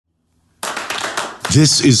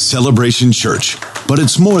This is Celebration Church, but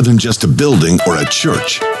it's more than just a building or a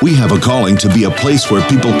church. We have a calling to be a place where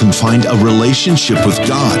people can find a relationship with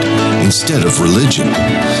God instead of religion.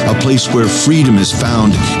 A place where freedom is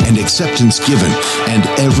found and acceptance given, and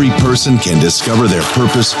every person can discover their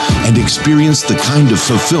purpose and experience the kind of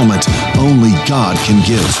fulfillment only God can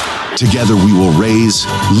give. Together we will raise,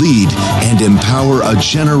 lead, and empower a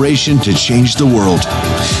generation to change the world.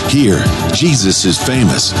 Here, Jesus is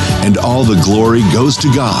famous, and all the glory goes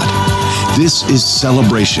to God. This is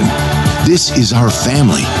Celebration. This is our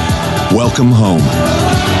family. Welcome home.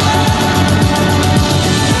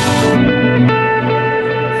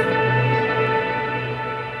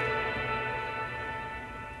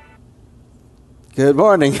 Good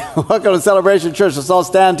morning. Welcome to Celebration Church. Let's all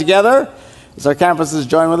stand together as our campuses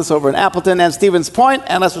join with us over in Appleton and Stevens Point,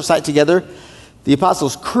 and let's recite together the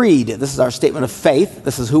Apostles' Creed. This is our statement of faith.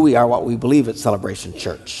 This is who we are, what we believe at Celebration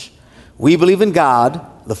Church. We believe in God,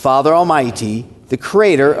 the Father Almighty, the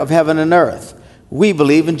creator of heaven and earth. We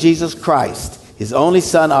believe in Jesus Christ, his only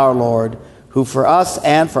Son, our Lord, who for us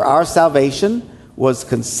and for our salvation was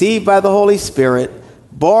conceived by the Holy Spirit,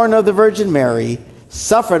 born of the Virgin Mary,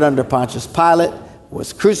 suffered under Pontius Pilate,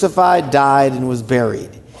 was crucified, died, and was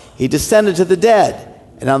buried. He descended to the dead,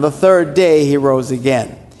 and on the third day he rose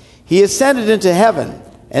again. He ascended into heaven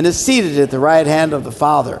and is seated at the right hand of the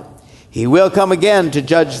Father. He will come again to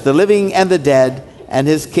judge the living and the dead, and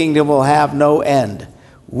his kingdom will have no end.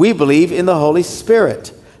 We believe in the Holy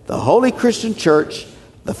Spirit, the holy Christian church,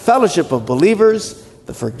 the fellowship of believers,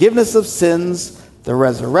 the forgiveness of sins, the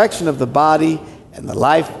resurrection of the body, and the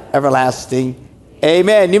life everlasting.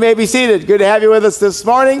 Amen. You may be seated. Good to have you with us this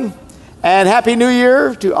morning. And Happy New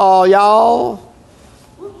Year to all y'all.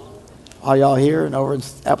 All y'all here and over in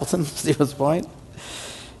Appleton, Stevens Point.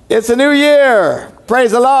 It's a new year.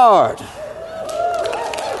 Praise the Lord.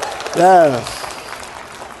 Yes.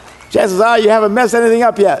 Chances are you haven't messed anything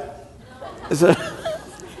up yet. It's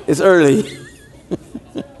early.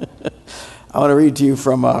 I want to read to you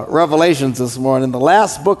from Revelations this morning, the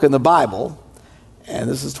last book in the Bible. And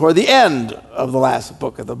this is toward the end of the last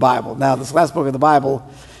book of the Bible. Now, this last book of the Bible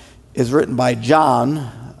is written by John,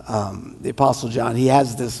 the Apostle John. He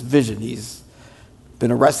has this vision. He's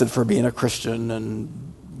been arrested for being a Christian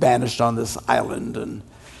and banished on this island and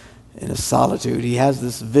in his solitude. He has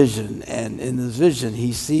this vision, and in this vision,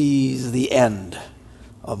 he sees the end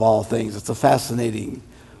of all things. It's a fascinating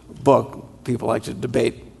book. People like to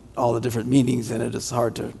debate all the different meanings in it. It's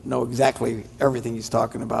hard to know exactly everything he's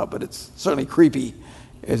talking about, but it's certainly creepy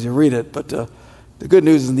as you read it. But the good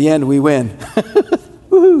news is in the end, we win.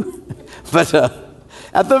 Woo-hoo. But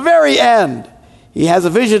at the very end, he has a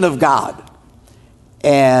vision of God.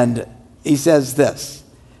 And he says this.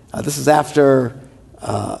 This is after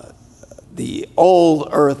the old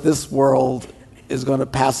earth, this world, is going to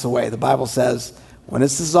pass away. The Bible says when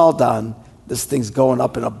this is all done, this thing's going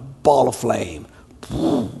up in a ball of flame.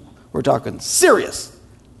 We're talking serious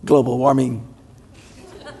global warming.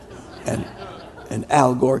 And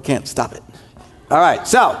Al Gore can't stop it. All right,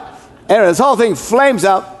 so anyway, this whole thing flames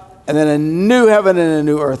up, and then a new heaven and a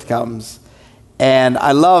new earth comes. And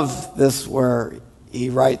I love this where he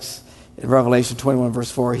writes in Revelation 21,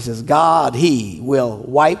 verse 4, he says, God, he will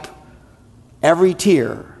wipe every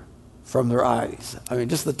tear from their eyes. I mean,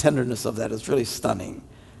 just the tenderness of that is really stunning,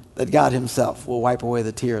 that God himself will wipe away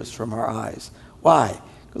the tears from our eyes. Why?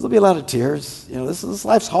 Because there'll be a lot of tears. You know, this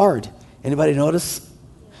life's hard. Anybody notice?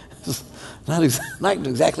 It's not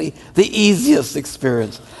exactly the easiest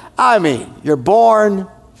experience. I mean, you're born,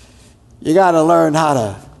 you got to learn how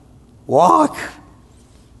to walk.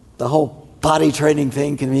 The whole potty training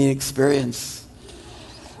thing can be an experience.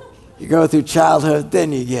 You go through childhood,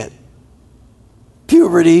 then you get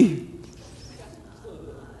puberty.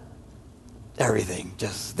 Everything.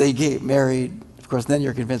 Just, they get married. Of course, then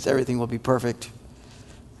you're convinced everything will be perfect.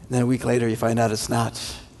 And then a week later, you find out it's not.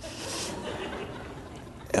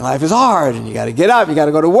 And life is hard, and you got to get up, you got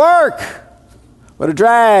to go to work. What a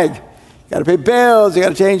drag. You got to pay bills, you got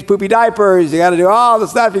to change poopy diapers, you got to do all the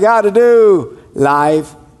stuff you got to do.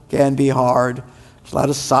 Life can be hard. There's a lot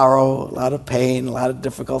of sorrow, a lot of pain, a lot of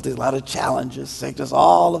difficulties, a lot of challenges, sickness,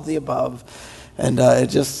 all of the above. And it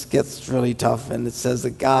just gets really tough. And it says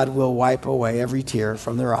that God will wipe away every tear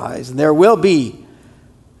from their eyes. And there will be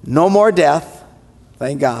no more death,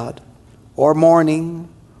 thank God, or mourning,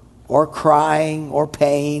 or crying, or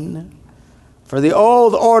pain. For the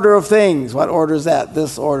old order of things, what order is that?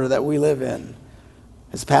 This order that we live in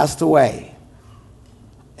has passed away.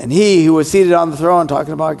 And he who was seated on the throne,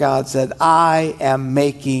 talking about God, said, I am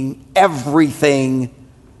making everything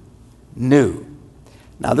new.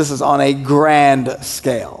 Now, this is on a grand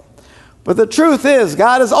scale. But the truth is,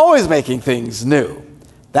 God is always making things new.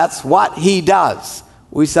 That's what he does.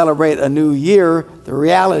 We celebrate a new year. The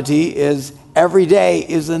reality is every day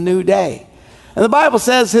is a new day. And the Bible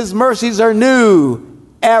says his mercies are new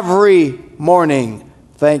every morning.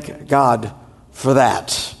 Thank God for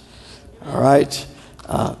that. All right.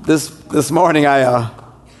 This morning I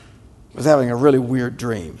was having a really weird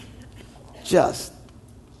dream. Just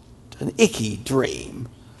an icky dream.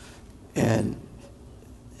 And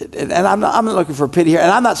I'm not looking for pity here, and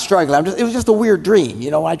I'm not struggling. It was just a weird dream.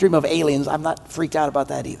 When I dream of aliens, I'm not freaked out about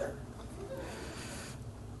that either.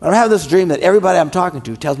 But I'm having this dream that everybody I'm talking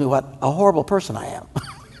to tells me what a horrible person I am.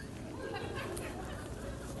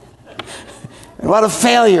 And what a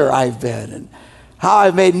failure I've been, and how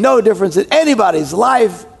I've made no difference in anybody's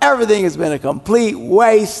life. Everything has been a complete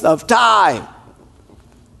waste of time.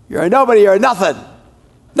 You're a nobody, you're a nothing.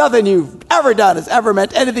 Nothing you've ever done has ever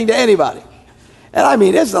meant anything to anybody. And I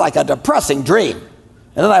mean, it's like a depressing dream.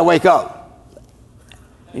 And then I wake up.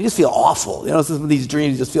 You just feel awful. Some of these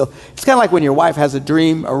dreams, you just feel, it's kind of like when your wife has a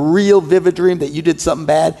dream, a real vivid dream that you did something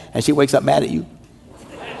bad, and she wakes up mad at you.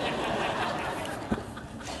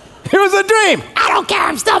 It was a dream. I don't care.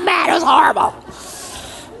 I'm still mad. It was horrible.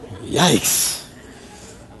 Yikes.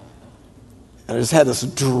 I just had this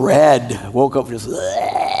dread. Woke up just,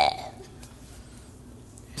 bleh.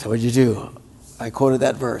 So what'd you do? I quoted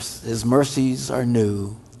that verse. His mercies are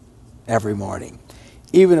new every morning.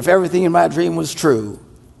 Even if everything in my dream was true,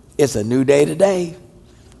 it's a new day today.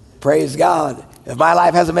 Praise God. If my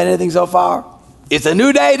life hasn't been anything so far, it's a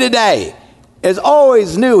new day today. It's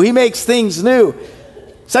always new. He makes things new.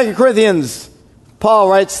 2 Corinthians, Paul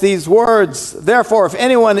writes these words, therefore, if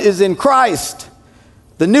anyone is in Christ,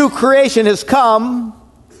 the new creation has come,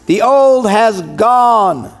 the old has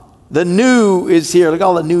gone, the new is here. Look at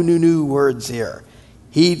all the new words here.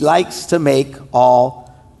 He likes to make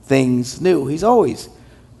all things new. He's always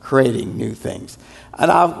creating new things. And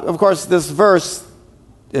of course, this verse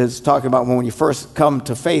is talking about when you first come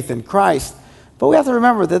to faith in Christ, but we have to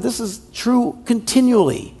remember that this is true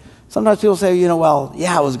continually. Sometimes people say, it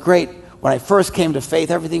was great when I first came to faith,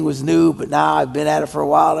 everything was new, but now I've been at it for a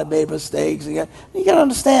while, I've made mistakes. You got to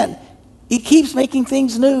understand, he keeps making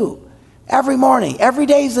things new. Every morning, every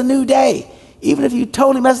day is a new day. Even if you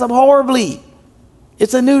totally mess up horribly,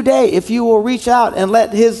 it's a new day if you will reach out and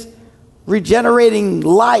let his regenerating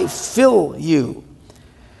life fill you. You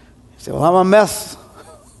say, well, I'm a mess.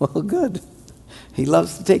 Well, good. He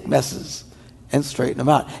loves to take messes and straighten them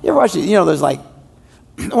out. You ever watch it? There's like,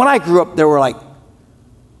 when I grew up, there were like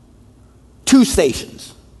 2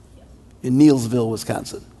 stations in Neillsville,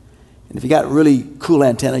 Wisconsin. And if you got a really cool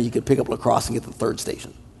antenna, you could pick up La Crosse and get the 3rd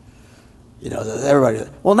station. Everybody.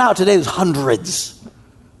 Well, now today there's hundreds.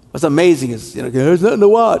 What's amazing is, there's nothing to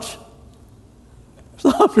watch.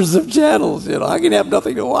 There's hundreds of channels, I can have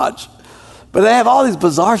nothing to watch. But they have all these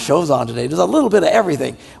bizarre shows on today. There's a little bit of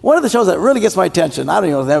everything. One of the shows that really gets my attention, I don't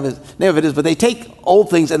even know what the name of it is, but they take old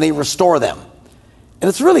things and they restore them. And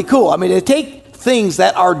it's really cool. I mean, they take things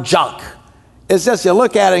that are junk. It's just you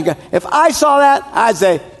look at it and go, if I saw that, I'd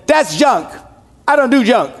say, that's junk. I don't do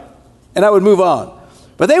junk. And I would move on.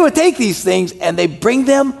 But they would take these things and they bring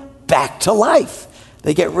them back to life.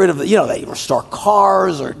 They get rid of they restore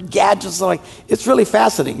cars or gadgets. It's really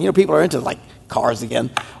fascinating. People are into like cars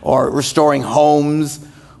again, or restoring homes,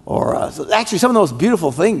 or so actually some of the most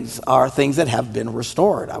beautiful things are things that have been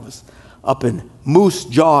restored. I was up in Moose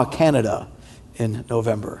Jaw, Canada in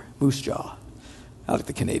November. Moose Jaw. I like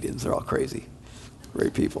the Canadians. They're all crazy.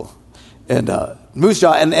 Great people. And Moose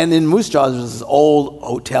Jaw, and in Moose Jaw there's this old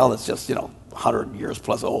hotel that's just, 100 years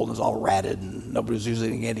plus old and it's all ratted and nobody's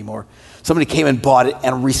using it anymore. Somebody came and bought it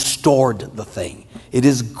and restored the thing. It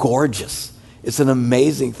is gorgeous. It's an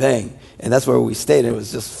amazing thing. And that's where we stayed. It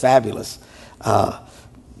was just fabulous.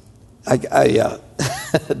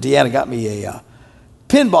 Deanna got me a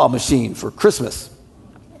pinball machine for Christmas.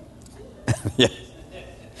 Yeah.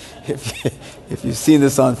 If you've seen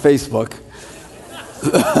this on Facebook,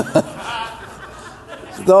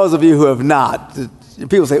 those of you who have not,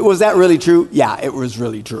 people say, was that really true? Yeah, it was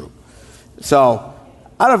really true. So,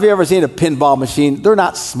 I don't know if you've ever seen a pinball machine. They're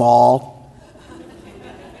not small.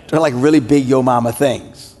 They're like really big Yo Mama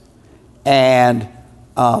things. And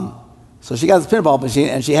so she got this pinball machine,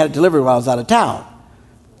 and she had it delivered while I was out of town.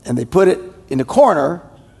 And they put it in the corner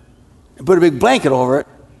and put a big blanket over it.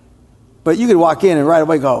 But you could walk in and right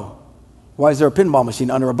away go, why is there a pinball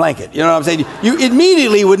machine under a blanket? You know what I'm saying? You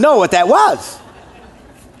immediately would know what that was.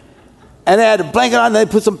 And they had a blanket on, and they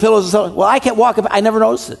put some pillows and stuff. Well, I kept walking, I never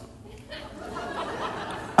noticed it.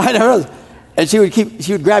 I never noticed it. And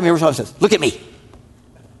she would grab me every time and says, look at me.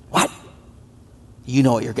 What? you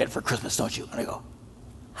know what you're getting for Christmas, don't you? And I go,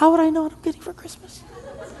 how would I know what I'm getting for Christmas?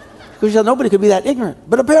 Because nobody could be that ignorant.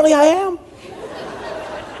 But apparently I am.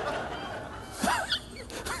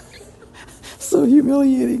 So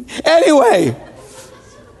humiliating. Anyway,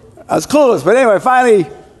 I was clueless. But anyway, finally,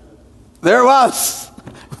 there it was.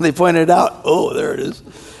 When they pointed it out, oh, there it is.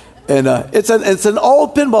 And it's an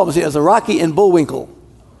old pinball machine. It's a Rocky and Bullwinkle.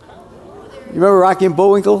 You remember Rocky and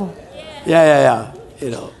Bullwinkle? Yeah. You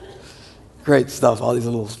know, great stuff. All these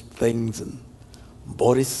little things, and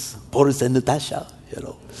Boris and Natasha, you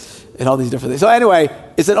know, and all these different things. So anyway,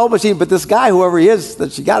 it's an old machine, but this guy, whoever he is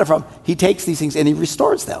that she got it from, he takes these things and he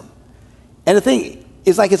restores them. And the thing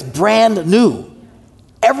is like it's brand new.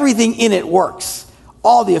 Everything in it works.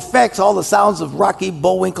 All the effects, all the sounds of Rocky,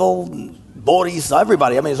 Bullwinkle, and Boris,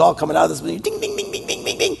 everybody. I mean, it's all coming out of this machine. Ding, ding, ding, ding, ding,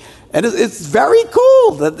 ding, ding. And it's very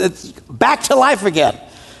cool that it's back to life again.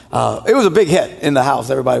 It was a big hit in the house.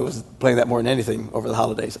 Everybody was playing that more than anything over the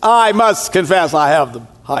holidays. I must confess I have the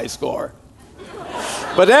high score.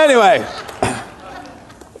 But anyway,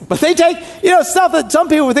 but they take, stuff that some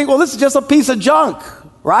people would think, well, this is just a piece of junk,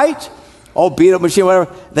 right? Oh, beat up machine,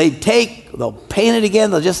 whatever. They'll paint it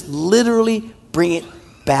again. They'll just literally bring it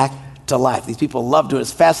back to life. These people love doing it.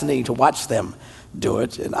 It's fascinating to watch them do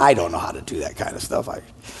it. And I don't know how to do that kind of stuff.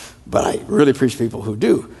 But I really appreciate people who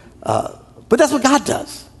do. But that's what God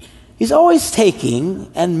does. He's always taking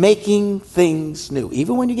and making things new.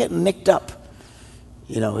 Even when you get nicked up,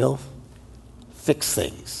 he'll fix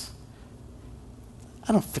things.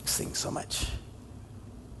 I don't fix things so much.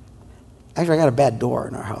 Actually, I got a bad door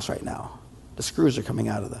in our house right now. The screws are coming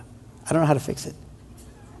out of I don't know how to fix it.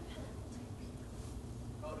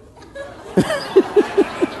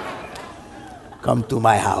 Come to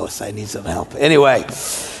my house. I need some help. Anyway,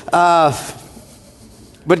 but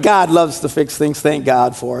God loves to fix things. Thank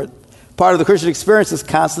God for it. Part of the Christian experience is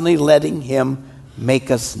constantly letting him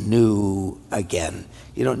make us new again.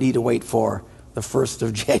 You don't need to wait for the 1st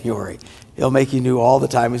of January. He'll make you new all the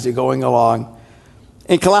time as you're going along.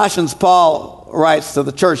 In Colossians, Paul writes to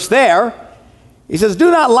the church there, he says,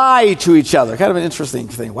 do not lie to each other. Kind of an interesting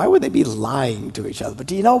thing. Why would they be lying to each other? But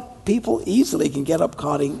do you know, people easily can get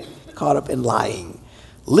caught up in lying.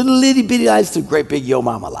 Little itty bitty lies to great big yo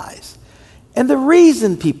mama lies. And the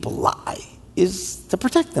reason people lie is to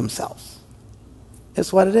protect themselves.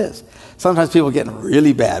 That's what it is. Sometimes people get in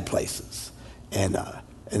really bad places. And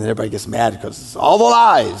then everybody gets mad because it's all the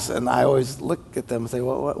lies. And I always look at them and say,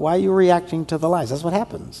 well, why are you reacting to the lies? That's what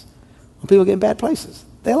happens. When people get in bad places,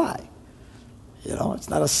 they lie. It's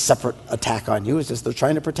not a separate attack on you. It's just they're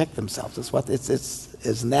trying to protect themselves.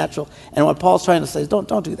 It's natural. And what Paul's trying to say is don't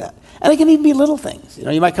do that. And it can even be little things.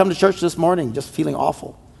 You might come to church this morning just feeling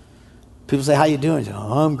awful. People say, how you doing? You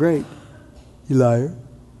oh, I'm great. You liar.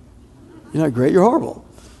 You're not great. You're horrible.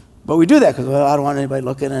 But we do that because I don't want anybody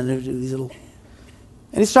looking and do these little...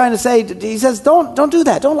 And he's trying to say, he says, don't do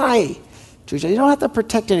that. Don't lie to each other. You don't have to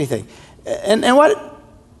protect anything. And what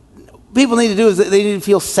people need to do is they need to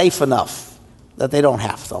feel safe enough that they don't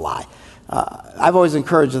have to lie. I've always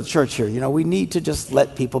encouraged the church here, we need to just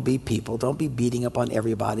let people be people. Don't be beating up on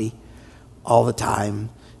everybody all the time.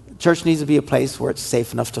 Church needs to be a place where it's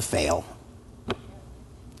safe enough to fail.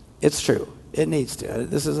 It's true. It needs to.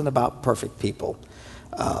 This isn't about perfect people.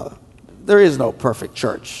 There is no perfect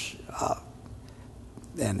church.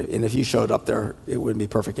 And if you showed up there, it wouldn't be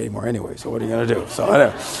perfect anymore anyway. So what are you going to do?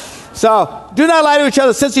 So do not lie to each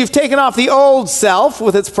other, since you've taken off the old self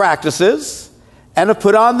with its practices and have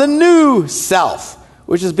put on the new self,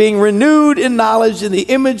 which is being renewed in knowledge in the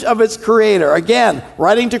image of its creator. Again,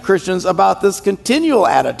 writing to Christians about this continual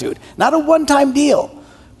attitude, not a one-time deal,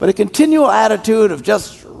 but a continual attitude of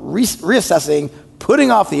just reassessing,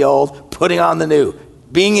 putting off the old, putting on the new,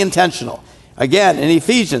 being intentional. Again, in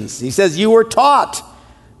Ephesians, he says, you were taught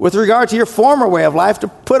with regard to your former way of life to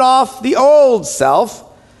put off the old self,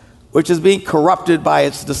 which is being corrupted by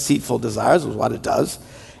its deceitful desires, is what it does,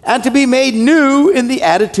 and to be made new in the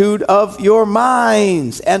attitude of your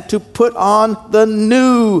minds, and to put on the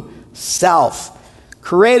new self,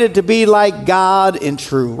 created to be like God in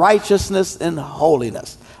true righteousness and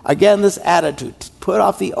holiness. Again, this attitude, put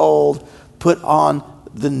off the old, put on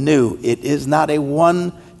the new. It is not a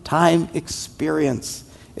one-time experience.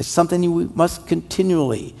 It's something you must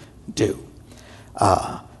continually do.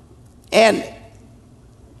 And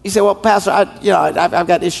you say, well, Pastor, I've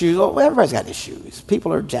got issues. Well, everybody's got issues.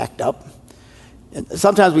 People are jacked up. And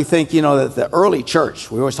sometimes we think, that the early church,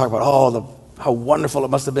 we always talk about, how wonderful it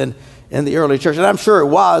must have been in the early church. And I'm sure it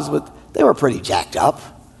was, but they were pretty jacked up.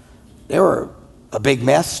 They were a big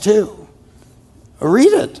mess too.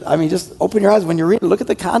 Read it. Just open your eyes when you read it. Look at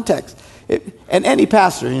the context. And any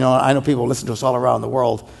pastor, I know people listen to us all around the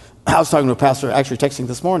world. I was talking to a pastor, actually texting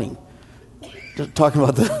this morning, talking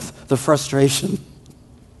about the frustration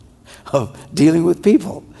of dealing with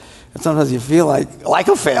people. And sometimes you feel like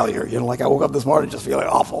a failure, like I woke up this morning just feeling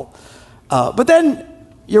awful. But then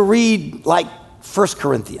you read like 1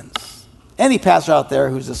 Corinthians. Any pastor out there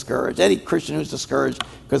who's discouraged, any Christian who's discouraged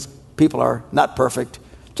because people are not perfect,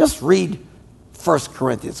 just read 1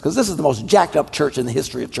 Corinthians, because this is the most jacked up church in the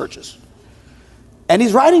history of churches. And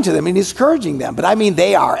he's writing to them and he's encouraging them. But I mean,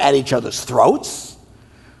 they are at each other's throats.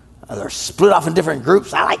 They're split off in different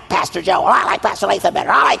groups. I like Pastor Joe. I like Pastor Latham better.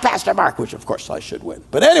 I like Pastor Mark, which of course I should win.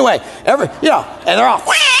 But anyway, and they're all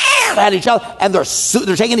at each other, and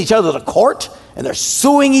they're taking each other to court, and they're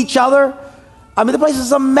suing each other. I mean, the place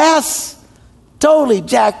is a mess, totally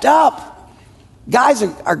jacked up. Guys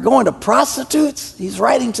are going to prostitutes. He's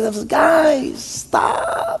writing to them, says, guys,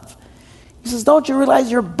 stop. He says, don't you realize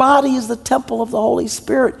your body is the temple of the Holy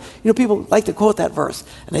Spirit? People like to quote that verse,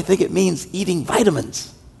 and they think it means eating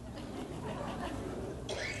vitamins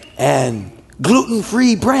and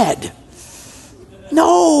gluten-free bread.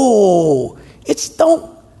 No, it's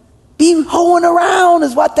don't be hoeing around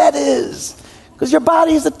is what that is. Because your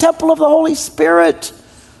body is the temple of the Holy Spirit.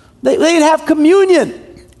 They'd have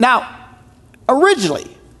communion. Now,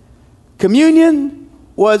 originally, communion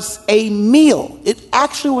was a meal. It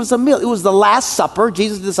actually was a meal. It was the Last Supper.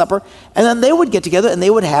 Jesus did the supper. And then they would get together and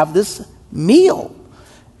they would have this meal.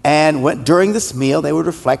 And during this meal, they would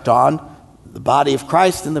reflect on the body of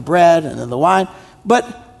Christ and the bread and then the wine.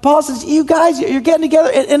 But Paul says, you guys, you're getting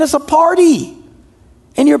together and it's a party.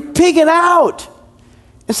 And you're pigging out.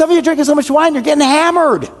 And some of you are drinking so much wine, you're getting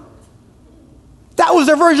hammered. That was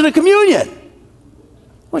their version of communion.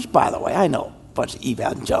 Which, by the way, I know a bunch of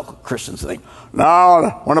evangelical Christians think,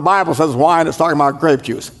 no, when the Bible says wine, it's talking about grape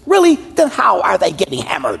juice. Really? Then how are they getting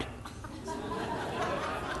hammered?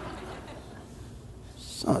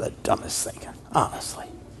 Some of the dumbest thinking, honestly.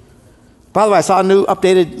 By the way, I saw a new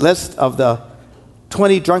updated list of the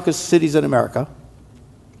 20 drunkest cities in America.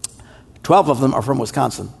 12 of them are from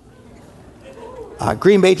Wisconsin.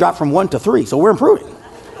 Green Bay dropped from 1 to 3, so we're improving.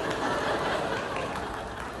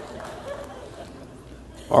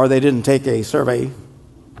 Or they didn't take a survey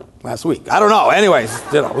last week. I don't know. Anyways,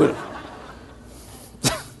 but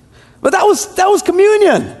that was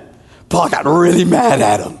communion. Paul got really mad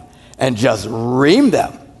at them and just reamed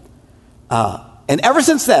them. And ever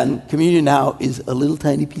since then, communion now is a little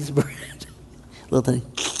tiny piece of bread. Little tiny.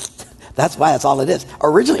 That's why that's all it is.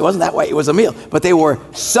 Originally, it wasn't that way. It was a meal. But they were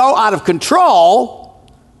so out of control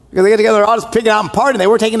because they get together, all just picking out and partying. They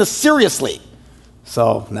weren't taking it seriously.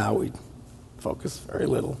 So now we focus very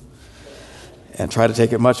little and try to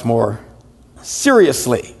take it much more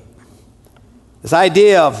seriously. This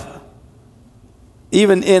idea of,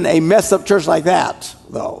 even in a messed up church like that,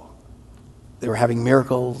 though, they were having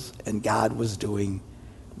miracles and God was doing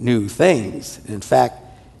new things. In fact,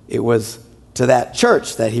 it was to that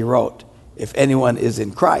church that he wrote, if anyone is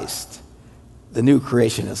in Christ, the new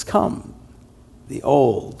creation has come. The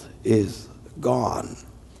old is gone.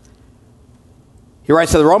 He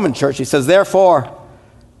writes to the Roman church, he says, therefore,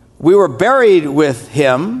 we were buried with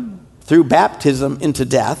him through baptism into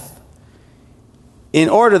death, in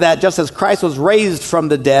order that just as Christ was raised from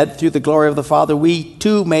the dead through the glory of the Father, we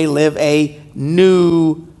too may live a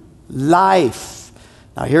new life.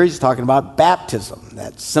 Now here he's talking about baptism,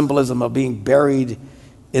 that symbolism of being buried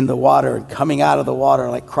in the water and coming out of the water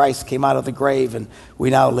like Christ came out of the grave, and we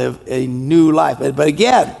now live a new life. But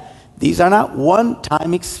again, these are not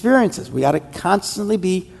one-time experiences. We got to constantly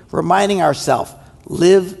be reminding ourselves,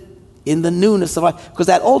 live in the newness of life, because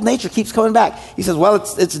that old nature keeps coming back. He says, well,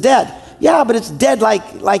 it's dead. Yeah, but it's dead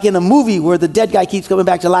like in a movie where the dead guy keeps coming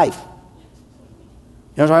back to life.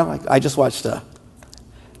 You know what I'm talking about? I just watched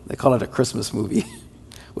they call it a Christmas movie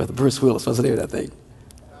with Bruce Willis. What's the name of that thing?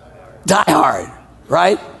 Die Hard,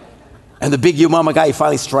 right? And the big you-mama guy, he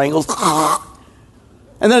finally strangles.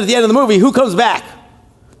 And then at the end of the movie, who comes back?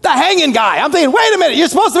 The hanging guy. I'm thinking, wait a minute, you're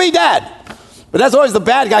supposed to be dead. But that's always the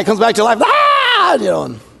bad guy comes back to life.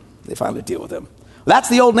 And they finally deal with him. That's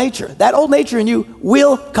the old nature. That old nature in you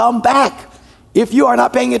will come back if you are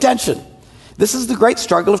not paying attention. This is the great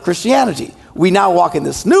struggle of Christianity. We now walk in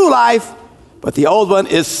this new life, but the old one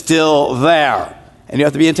is still there. And you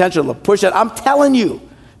have to be intentional to push it. I'm telling you,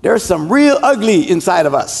 there's some real ugly inside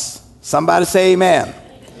of us. Somebody say amen.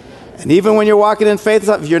 And even when you're walking in faith,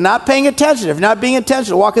 if you're not paying attention, if you're not being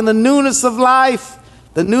intentional, walk in the newness of life,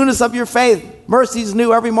 the newness of your faith, mercies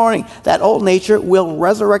new every morning, that old nature will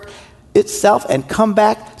resurrect itself and come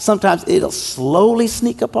back. Sometimes it'll slowly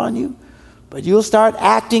sneak up on you, But you'll start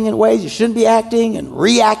acting in ways you shouldn't be acting and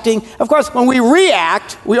reacting. Of course, when we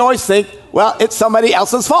react, we always think, well, it's somebody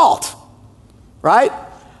else's fault, right?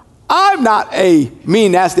 I'm not a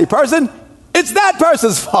mean, nasty person. It's that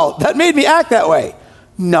person's fault that made me act that way.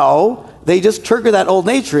 No, they just trigger that old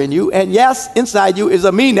nature in you, and yes, inside you is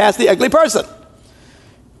a mean, nasty, ugly person.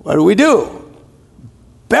 What do?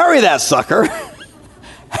 Bury that sucker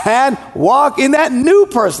and walk in that new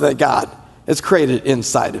person that God has created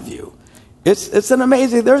inside of you. It's an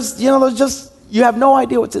amazing, you have no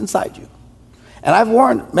idea what's inside you. And I've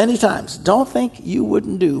warned many times, don't think you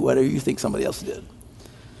wouldn't do whatever you think somebody else did.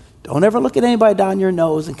 Don't ever look at anybody down your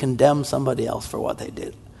nose and condemn somebody else for what they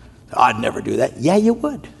did. I'd never do that. Yeah, you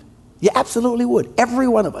would. You absolutely would. Every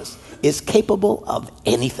one of us is capable of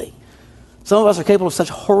anything. Some of us are capable of such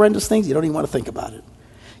horrendous things you don't even want to think about it.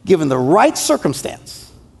 Given the right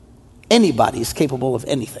circumstance, anybody is capable of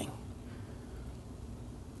anything.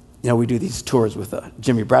 You know, we do these tours with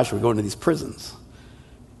Jimmy Bradshaw. We go into these prisons.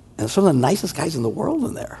 And there's some of the nicest guys in the world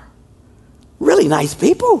in there. Really nice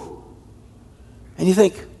people. And you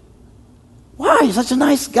think, wow, you're such a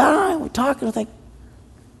nice guy. We're talking, I think,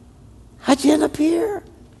 how'd you end up here?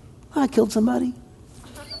 Well, I killed somebody.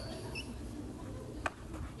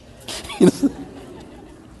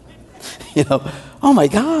 Oh my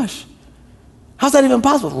gosh. How's that even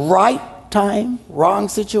possible? Right time, wrong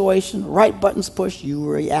situation, right buttons pushed, you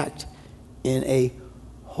react in a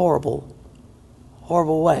horrible,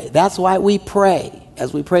 horrible way. That's why we pray,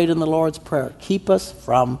 as we prayed in the Lord's Prayer, keep us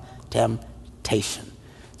from temptation.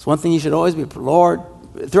 It's one thing you should always be, Lord,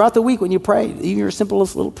 throughout the week when you pray, even your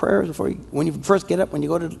simplest little prayers when you first get up, when you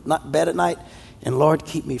go to bed at night, and Lord,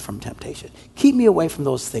 keep me from temptation. Keep me away from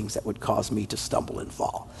those things that would cause me to stumble and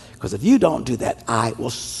fall. Because if you don't do that, I will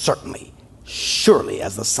surely,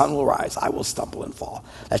 as the sun will rise, I will stumble and fall.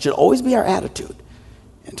 That should always be our attitude.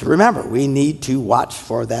 And to remember, we need to watch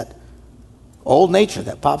for that old nature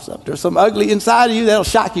that pops up. There's some ugly inside of you that'll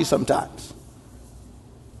shock you sometimes.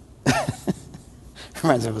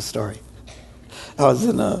 Reminds me of a story. I was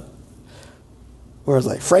in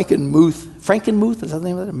Frankenmuth, is that the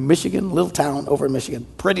name of it? Michigan, little town over in Michigan,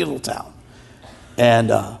 pretty little town.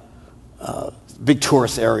 And big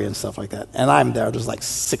tourist area and stuff like that. And I'm there, there's like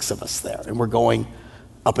 6 of us there. And we're going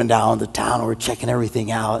up and down the town, and we're checking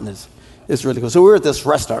everything out, and it's really cool. So we were at this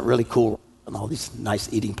restaurant, really cool, and all these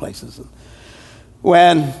nice eating places. And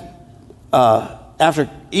when, after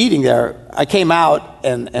eating there, I came out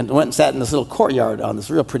and went and sat in this little courtyard on this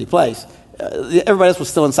real pretty place. Everybody else was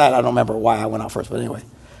still inside. I don't remember why I went out first, but anyway.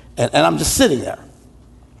 And I'm just sitting there.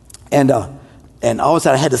 And all of a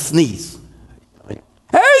sudden I had to sneeze.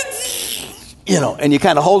 Hey! And you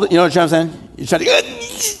kind of hold it, you know what I'm saying? You try to,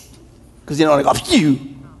 because you don't want to go, phew.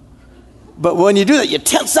 But when you do that, you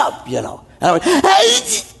tense up, And I went,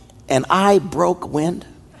 hey! And I broke wind.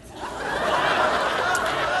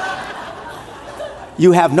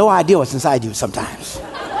 You have no idea what's inside you sometimes.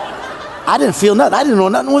 I didn't feel nothing. I didn't know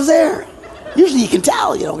nothing was there. Usually you can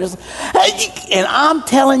tell, And I'm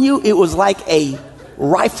telling you, it was like a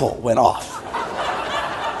rifle went off.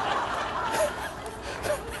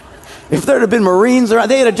 If there'd have been Marines around,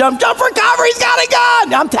 they'd have jump for cover, he's got a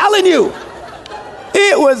gun. I'm telling you.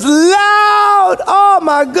 It was loud. Oh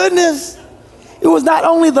my goodness. It was not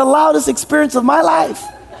only the loudest experience of my life,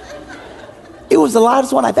 it was the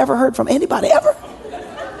loudest one I've ever heard from anybody, ever.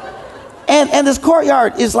 And this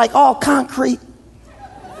courtyard is like all concrete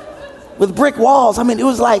with brick walls. I mean, it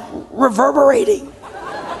was like reverberating.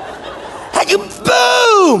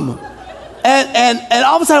 Boom! And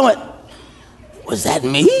all of a sudden I went, was that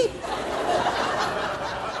me?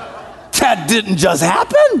 That didn't just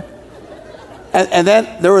happen. And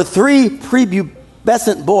then there were 3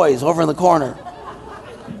 prepubescent boys over in the corner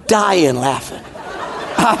dying laughing.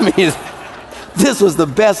 I mean, this was the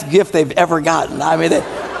best gift they've ever gotten. I mean, they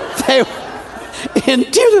in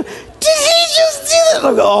tears. Did he just do that?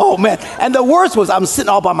 Like, oh man! And the worst was I'm sitting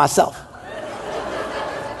all by myself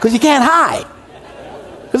because you can't hide.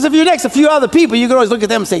 Because if you're next to a few other people, you can always look at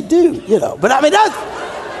them and say, "Dude," But I mean,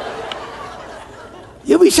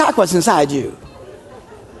 you'll be shocked what's inside you.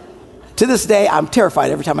 To this day, I'm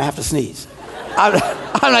terrified every time I have to sneeze. I'm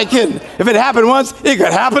not kidding. If it happened once, it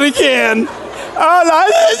could happen again.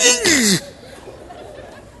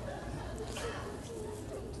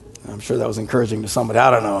 I'm sure that was encouraging to somebody. I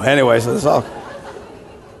don't know. Anyway, so there's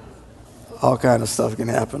all kind of stuff can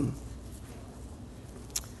happen.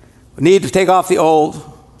 We need to take off the old,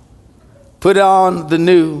 put on the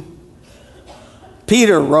new.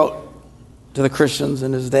 Peter wrote to the Christians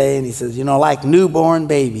in his day, and he says, like newborn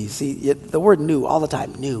babies. See, the word new all the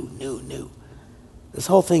time. New. This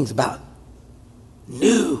whole thing's about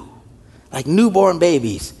new. like newborn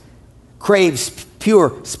babies, craves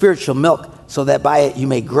pure spiritual milk so that by it you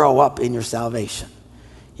may grow up in your salvation.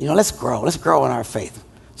 You know, let's grow. Let's grow in our faith.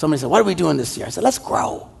 Somebody said, what are we doing this year? I said, let's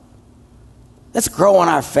grow. Let's grow in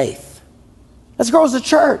our faith. Let's grow as a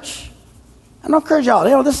church. And I encourage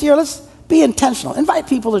y'all, this year, let's be intentional. Invite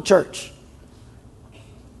people to church.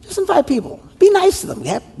 Just invite people. Be nice to them.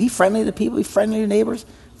 Be friendly to people. Be friendly to your neighbors.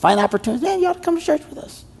 Find opportunities. Man, you ought to come to church with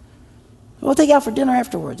us. We'll take you out for dinner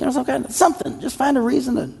afterwards. Something. Just find a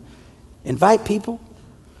reason to invite people.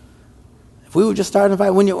 If we would just start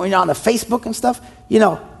inviting, when you're on the Facebook and stuff,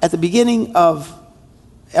 at the beginning of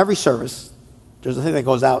every service, there's a thing that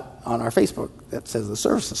goes out on our Facebook that says the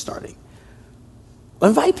service is starting. Well,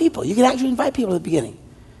 invite people. You can actually invite people at the beginning.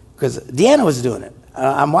 Because Deanna was doing it.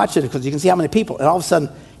 I'm watching it because you can see how many people. And all of a sudden,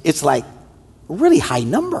 it's like a really high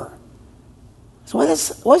number. So why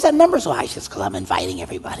is that number so high? She says, because I'm inviting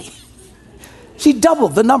everybody. She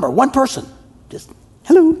doubled the number. One person. Just,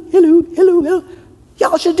 hello, hello, hello, hello.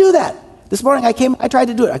 Y'all should do that. This morning I tried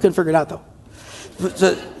to do it. I couldn't figure it out, though.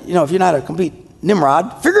 So, if you're not a complete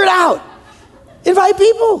Nimrod, figure it out. Invite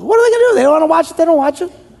people. What are they going to do? They don't want to watch it. They don't watch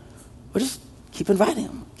it. Well, just keep inviting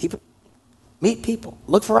them. Meet people.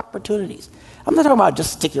 Look for opportunities. I'm not talking about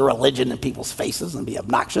just stick your religion in people's faces and be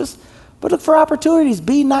obnoxious, but look for opportunities.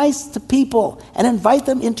 Be nice to people and invite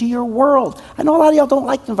them into your world. I know a lot of y'all don't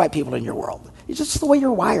like to invite people in your world. It's just the way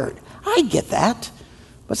you're wired. I get that.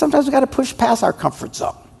 But sometimes we've got to push past our comfort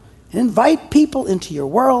zone and invite people into your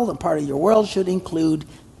world, and part of your world should include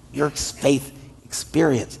your faith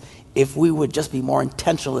experience. If we would just be more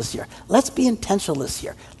intentional this year. Let's be intentional this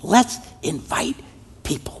year. Let's invite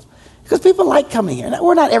people. Because people like coming here. Now,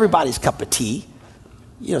 we're not everybody's cup of tea.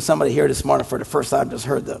 Somebody here this morning for the first time just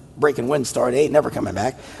heard the Breaking Wind story. They ain't never coming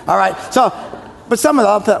back. All right. But some of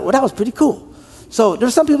them thought, well, that was pretty cool. So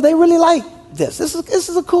there's some people, they really like this. This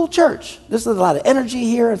is a cool church. This is a lot of energy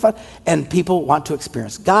here and fun. And people want to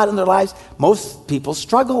experience God in their lives. Most people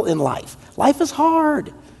struggle in life. Life is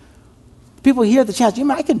hard. People hear the chance,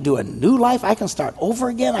 I can do a new life. I can start over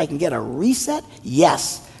again. I can get a reset.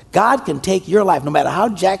 Yes, God can take your life, no matter how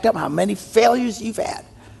jacked up, how many failures you've had,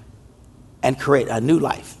 and create a new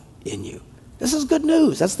life in you. This is good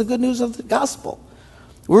news. That's the good news of the gospel.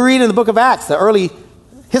 We read in the book of Acts, the early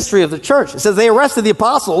history of the church. It says they arrested the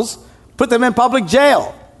apostles, put them in public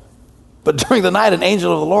jail. But during the night, an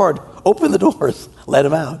angel of the Lord opened the doors, let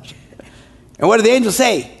them out. And what did the angel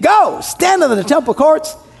say? Go, stand in the temple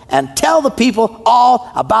courts, and tell the people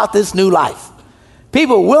all about this new life.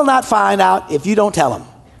 People will not find out if you don't tell them.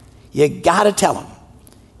 You got to tell them.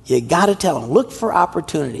 You got to tell them. Look for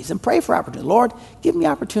opportunities and pray for opportunities. Lord, give me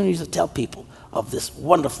opportunities to tell people of this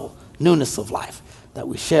wonderful newness of life that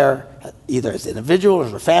we share either as individuals or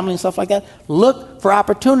as a family and stuff like that. Look for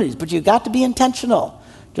opportunities, but you got to be intentional.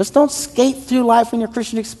 Just don't skate through life in your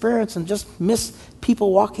Christian experience and just miss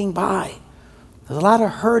people walking by. There's a lot of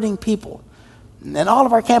hurting people. And all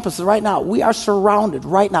of our campuses right now, we are surrounded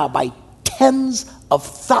right now by tens of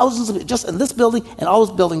thousands of people, just in this building and all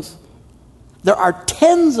those buildings. There are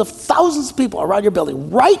tens of thousands of people around your building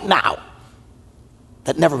right now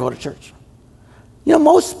that never go to church.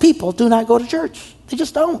 Most people do not go to church. They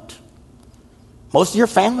just don't. Most of your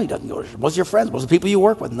family doesn't go to church. Most of your friends, most of the people you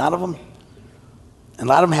work with, none of them. And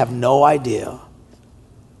a lot of them have no idea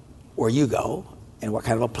where you go and what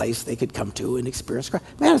kind of a place they could come to and experience Christ.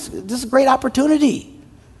 Man, this is a great opportunity.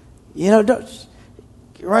 It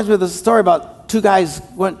reminds me of this story about two guys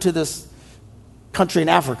went to this country in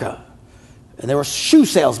Africa, and they were shoe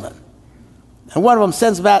salesmen. And one of them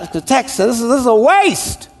sends back a text, says, this is a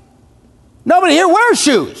waste. Nobody here wears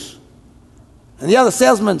shoes. And the other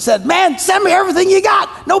salesman said, man, send me everything you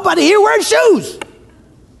got. Nobody here wears shoes.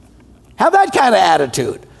 Have that kind of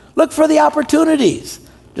attitude. Look for the opportunities.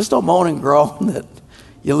 Just don't moan and groan that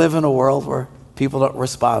you live in a world where people don't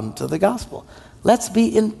respond to the gospel. Let's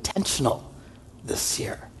be intentional this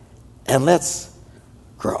year, and let's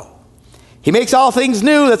grow. He makes all things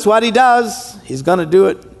new. That's what he does. He's going to do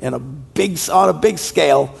it on a big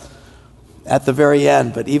scale at the very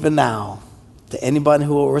end, but even now, to anyone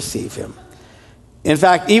who will receive him. In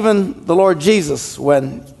fact, even the Lord Jesus,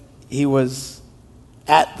 when he was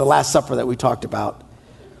at the Last Supper that we talked about,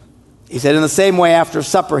 he said, in the same way after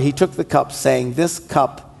supper, he took the cup, saying, this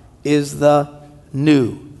cup is the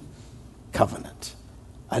new covenant,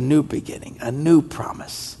 a new beginning, a new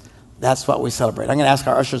promise. That's what we celebrate. I'm going to ask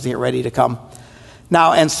our ushers to get ready to come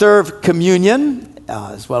now and serve communion,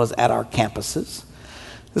 as well as at our campuses.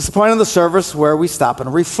 This is the point of the service where we stop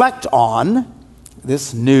and reflect on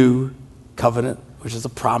this new covenant, which is a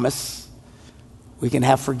promise. We can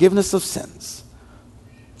have forgiveness of sins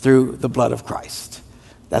through the blood of Christ.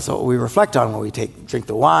 That's what we reflect on when we drink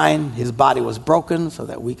the wine. His body was broken so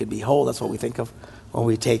that we could be whole. That's what we think of when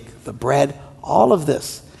we take the bread. All of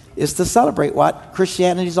this is to celebrate what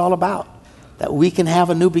Christianity is all about, that we can have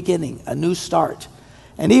a new beginning, a new start.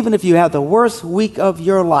 And even if you have the worst week of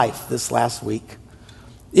your life this last week,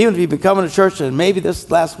 even if you've been coming to church and maybe this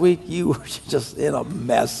last week you were just in a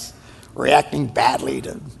mess, reacting badly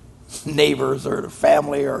to neighbors or to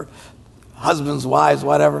family or husbands, wives,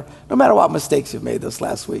 whatever, no matter what mistakes you've made this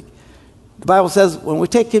last week, the Bible says when we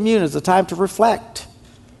take communion, it's a time to reflect,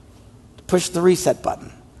 to push the reset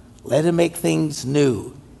button. Let him make things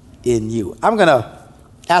new in you. I'm going to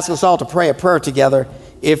ask us all to pray a prayer together.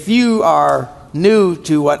 If you are new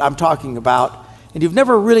to what I'm talking about and you've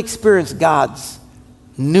never really experienced God's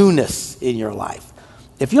newness in your life,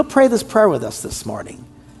 if you'll pray this prayer with us this morning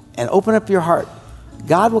and open up your heart,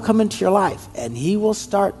 God will come into your life and he will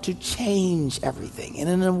start to change everything. And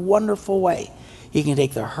in a wonderful way, he can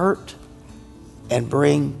take the hurt and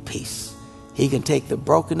bring peace. He can take the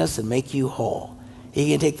brokenness and make you whole.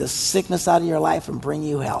 He can take the sickness out of your life and bring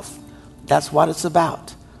you health. That's what it's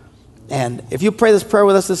about. And if you pray this prayer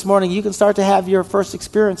with us this morning, you can start to have your first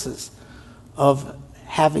experiences of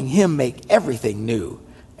having him make everything new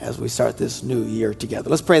as we start this new year together.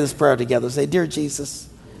 Let's pray this prayer together. Say, Dear Jesus,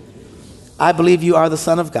 I believe you are the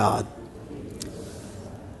Son of God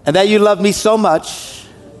and that you love me so much,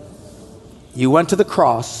 you went to the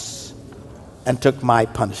cross and took my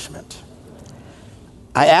punishment.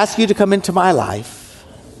 I ask you to come into my life,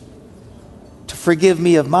 to forgive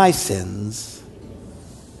me of my sins,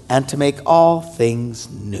 and to make all things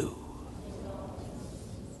new.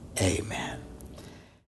 Amen.